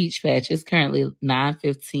 So Peach Patch, it's currently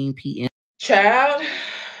 9:15 p.m. Child,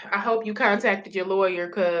 I hope you contacted your lawyer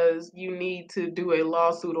because you need to do a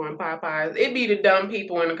lawsuit on Popeyes. It be the dumb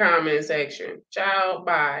people in the comment section. Child,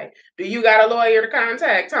 bye. Do you got a lawyer to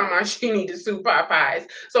contact? Tell me she need to sue Popeyes.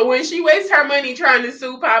 So when she wastes her money trying to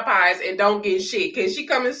sue Popeyes and don't get shit, can she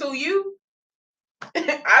come and sue you?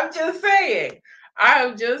 I'm just saying.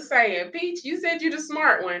 I'm just saying. Peach, you said you the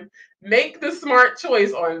smart one. Make the smart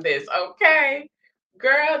choice on this, okay?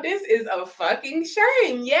 Girl, this is a fucking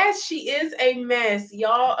shame. Yes, she is a mess,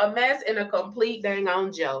 y'all. A mess and a complete dang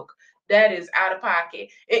on joke. That is out of pocket.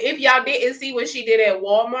 And if y'all didn't see what she did at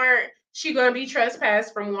Walmart, she gonna be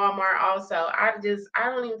trespassed from Walmart also. I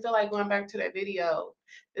don't even feel like going back to that video.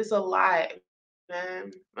 It's a lot,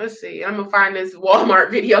 man. Let's see. I'm gonna find this Walmart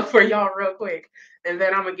video for y'all real quick, and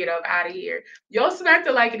then I'm gonna get up out of here. Y'all smack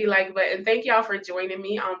the likety like button. Thank y'all for joining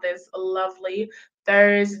me on this lovely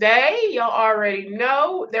Thursday. Y'all already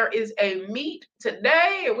know there is a meet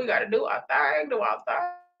today, and we gotta do our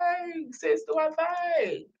thing, sis, do our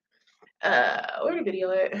thing. Where the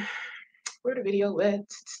video at? Where the video at?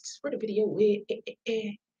 Where the video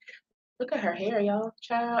at? Look at her hair, y'all,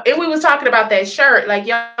 child. And we was talking about that shirt. Like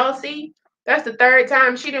y'all see, that's the third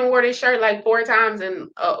time she didn't wear this shirt like 4 times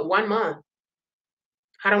in 1 month.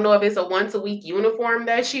 I don't know if it's a once a week uniform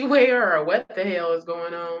that she wear or what the hell is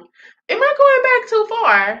going on. Am I going back too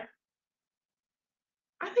far?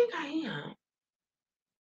 I think I am.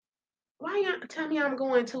 Why you tell me I'm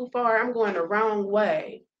going too far? I'm going the wrong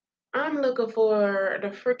way. I'm looking for the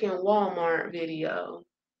freaking Walmart video.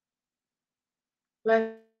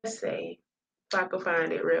 Let's see if I can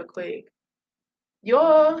find it real quick.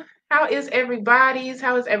 Y'all, how is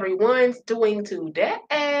everyone's doing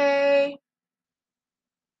today?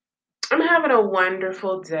 I'm having a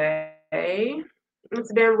wonderful day.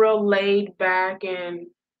 It's been real laid back and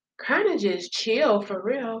kind of just chill for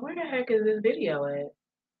real. Where the heck is this video at?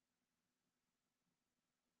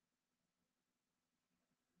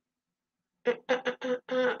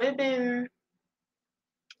 It been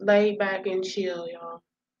laid back and chill, y'all.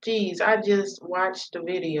 Jeez, I just watched the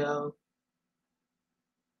video.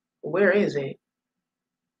 Where is it?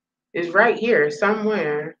 It's right here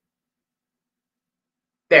somewhere.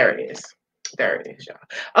 There it is. There it is,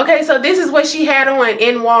 y'all. Okay, so this is what she had on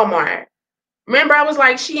in Walmart. Remember, I was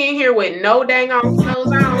like, she in here with no dang on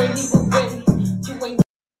clothes on.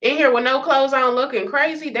 In here with no clothes on looking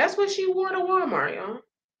crazy. That's what she wore to Walmart, y'all.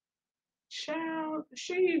 Child,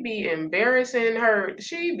 she be embarrassing her.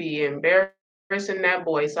 She be embarrassing that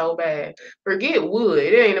boy so bad. Forget Wood.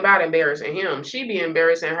 It ain't about embarrassing him. She be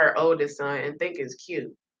embarrassing her oldest son and think it's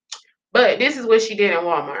cute. But this is what she did in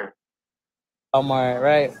Walmart. Walmart,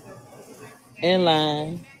 right? In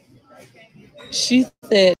line. She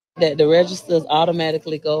said that the registers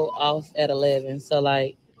automatically go off at 11. So,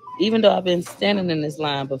 like, even though I've been standing in this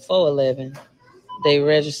line before 11, they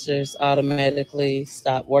registers automatically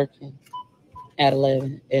stop working at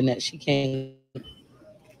 11, and that she can't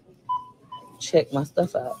check my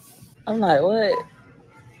stuff out. I'm like, what?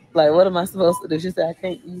 Like, what am I supposed to do? She said, I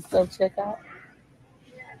can't use self checkout.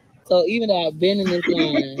 So, even though I've been in this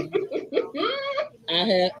line, I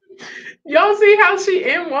have. Y'all see how she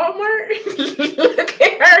in Walmart? Look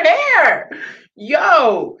at her hair.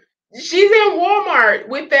 Yo, she's in Walmart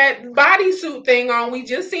with that bodysuit thing on. We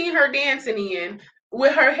just seen her dancing in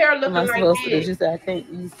with her hair What am I looking like supposed to do? this. She said, I can't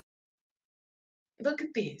use Look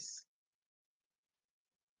at this.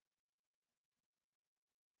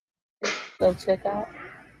 self checkout.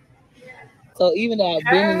 So, even though I've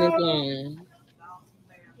been in this How? line,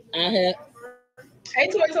 I have. Hey,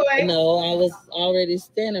 Toy Toy. No, I was already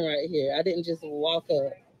standing right here. I didn't just walk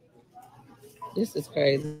up. This is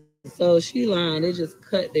crazy. So she lying. They just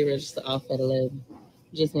cut their register off at 11.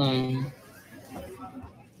 Just lying.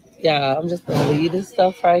 Yeah, I'm just gonna leave this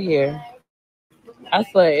stuff right here. I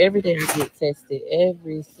swear every day I get tested.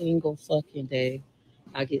 Every single fucking day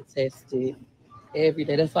I get tested. Every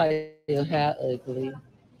day. That's why your hair ugly.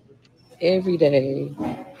 Every day.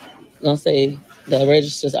 Gonna say the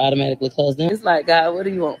register's automatically closed. Then it's like, God, what do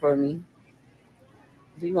you want from me?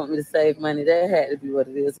 Do you want me to save money? That had to be what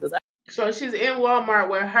it is. So she's in Walmart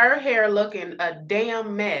with her hair looking a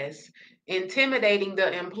damn mess, intimidating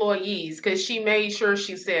the employees because she made sure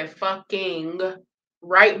she said fucking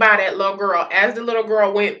right by that little girl. As the little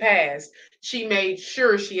girl went past, she made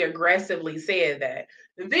sure she aggressively said that.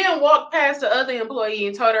 Then walked past the other employee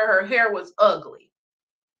and told her hair was ugly.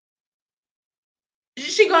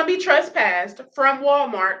 She gonna be trespassed from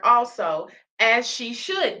Walmart also, as she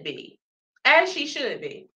should be. As she should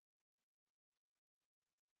be.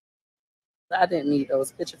 I didn't need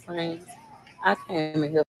those picture frames. I came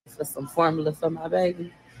in here for some formula for my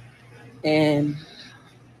baby. And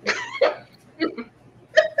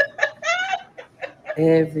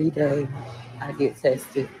every day I get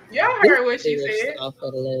tested. Y'all This heard what they she register said. off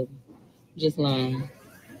at 11. Just lying.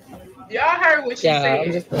 Y'all heard what she Yeah, I'm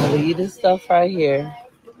said. just gonna leave this stuff right here.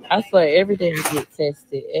 I swear every day I get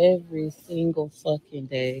tested. Every single fucking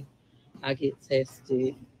day I get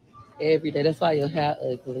tested. Every day. That's why your hair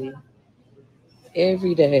ugly.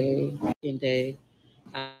 Every day, fucking day,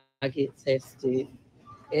 I get tested.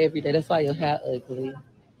 Every day. That's why your hair ugly.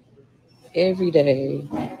 Every day,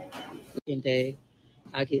 fucking day,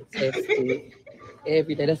 I get tested.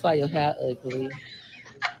 Every day. That's why your hair ugly.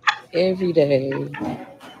 Every day.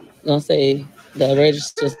 Gonna say the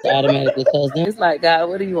register's automatically closed down. It's like, God,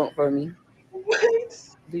 what do you want from me?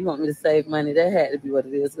 What? Do you want me to save money? That had to be what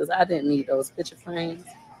it is because I didn't need those picture frames.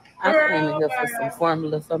 I came in Girl, here for some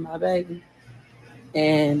formula for my baby.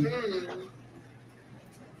 And mm,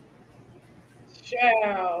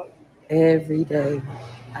 child. every day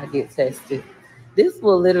I get tested. This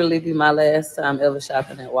will literally be my last time ever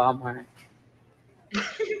shopping at Walmart.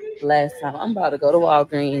 Last time. I'm about to go to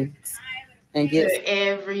Walgreens and get To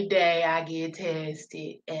every day I get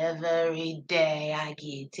tested. Every day I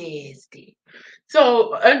get tested.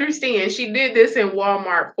 So understand, she did this in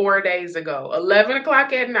Walmart 4 days ago. 11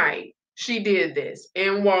 o'clock at night, she did this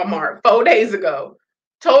in Walmart 4 days ago.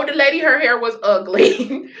 Told the lady her hair was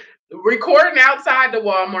ugly. Recording outside the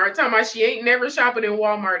Walmart, talking about she ain't never shopping in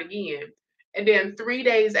Walmart again. And then 3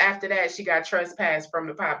 days after that, she got trespassed from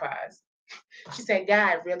the Popeyes. She said,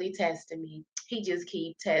 God really tested me. He just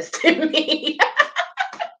keep testing me.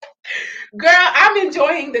 Girl, I'm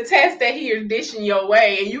enjoying the test that he is dishing your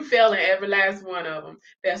way, and you failing every last one of them.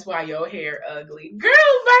 That's why your hair ugly. Girl,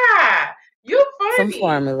 bye. You some funny.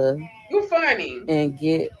 formula You funny. and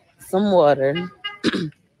get some water.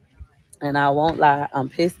 And I won't lie, I'm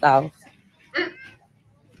pissed off. Mm.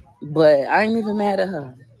 But I ain't even mad at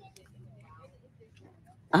her.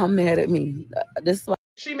 I'm mad at me. This is why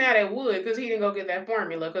She mad at Wood because he didn't go get that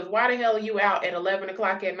formula. Because why the hell are you out at 11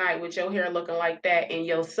 o'clock at night with your hair looking like that in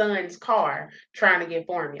your son's car trying to get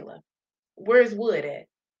formula? Where's Wood at?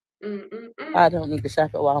 I Mm-mm-mm. don't need to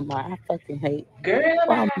shop at Walmart. I fucking hate Girl,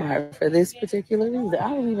 bye. Walmart for this particular reason. I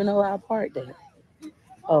don't even know where I parked at.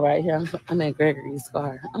 Oh, right here. I'm at Gregory's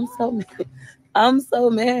car. I'm so mad. I'm so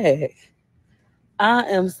mad. I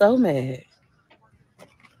am so mad.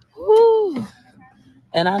 Whew.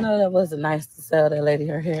 And I know that wasn't nice to tell that lady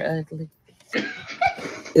her hair ugly,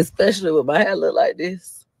 especially with my hair look like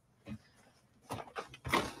this.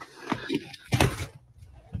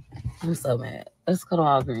 I'm so mad. Let's go to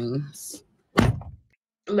Walgreens.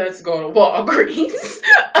 Let's go to Walgreens.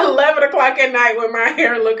 11 o'clock at night with my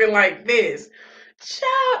hair looking like this.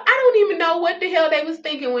 Child, I don't even know what the hell they was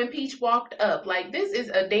thinking when Peach walked up. Like, this is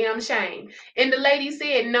a damn shame. And the lady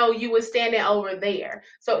said, no, you were standing over there.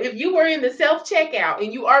 So if you were in the self-checkout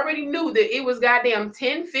and you already knew that it was goddamn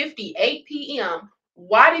 10:58 p.m.,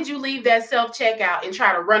 why did you leave that self-checkout and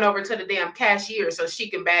try to run over to the damn cashier so she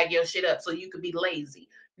can bag your shit up so you could be lazy?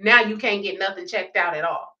 Now you can't get nothing checked out at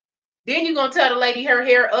all. Then you're gonna tell the lady her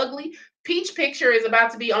hair ugly. Peach picture is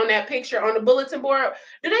about to be on that picture on the bulletin board.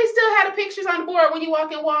 Do they still have the pictures on the board when you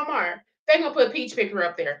walk in Walmart? They gonna put Peach picture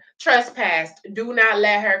up there. Trespassed. Do not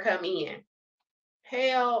let her come in.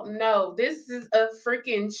 Hell no. This is a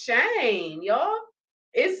freaking shame, y'all.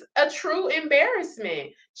 It's a true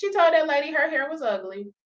embarrassment. She told that lady her hair was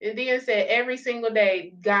ugly. And then said every single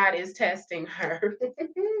day God is testing her.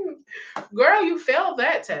 Girl, you failed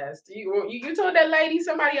that test. You told that lady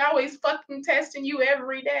somebody always fucking testing you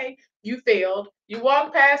every day. You failed. You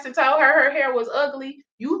walked past and told her her hair was ugly.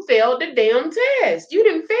 You failed the damn test. You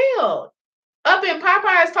didn't fail. Up in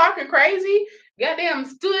Popeyes talking crazy. Goddamn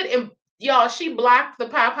stood and y'all, she blocked the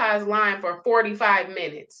Popeyes line for 45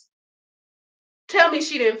 minutes. Tell me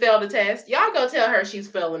she didn't fail the test. Y'all go tell her she's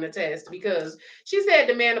failing the test because she said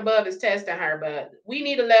the man above is testing her, but we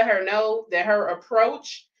need to let her know that her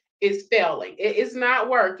approach is failing. It's not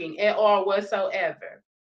working at all whatsoever.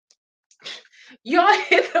 Y'all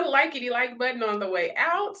hit the likey like button on the way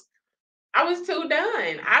out. I was too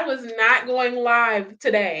done. I was not going live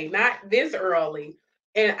today, not this early.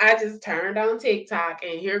 And I just turned on TikTok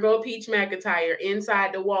and here go Peach McIntyre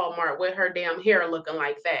inside the Walmart with her damn hair looking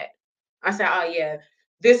like that. I said, oh yeah,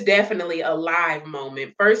 this definitely a live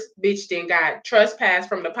moment. First bitch then got trespassed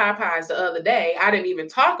from the Popeyes the other day. I didn't even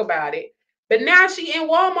talk about it. But now she in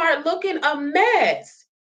Walmart looking a mess.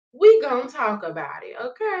 We gonna talk about it,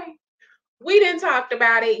 okay? We didn't talk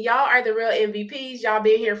about it. Y'all are the real MVPs. Y'all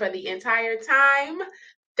been here for the entire time.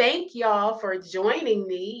 Thank y'all for joining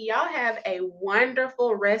me. Y'all have a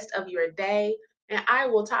wonderful rest of your day, and I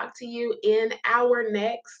will talk to you in our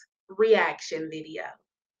next reaction video.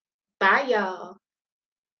 Bye, y'all.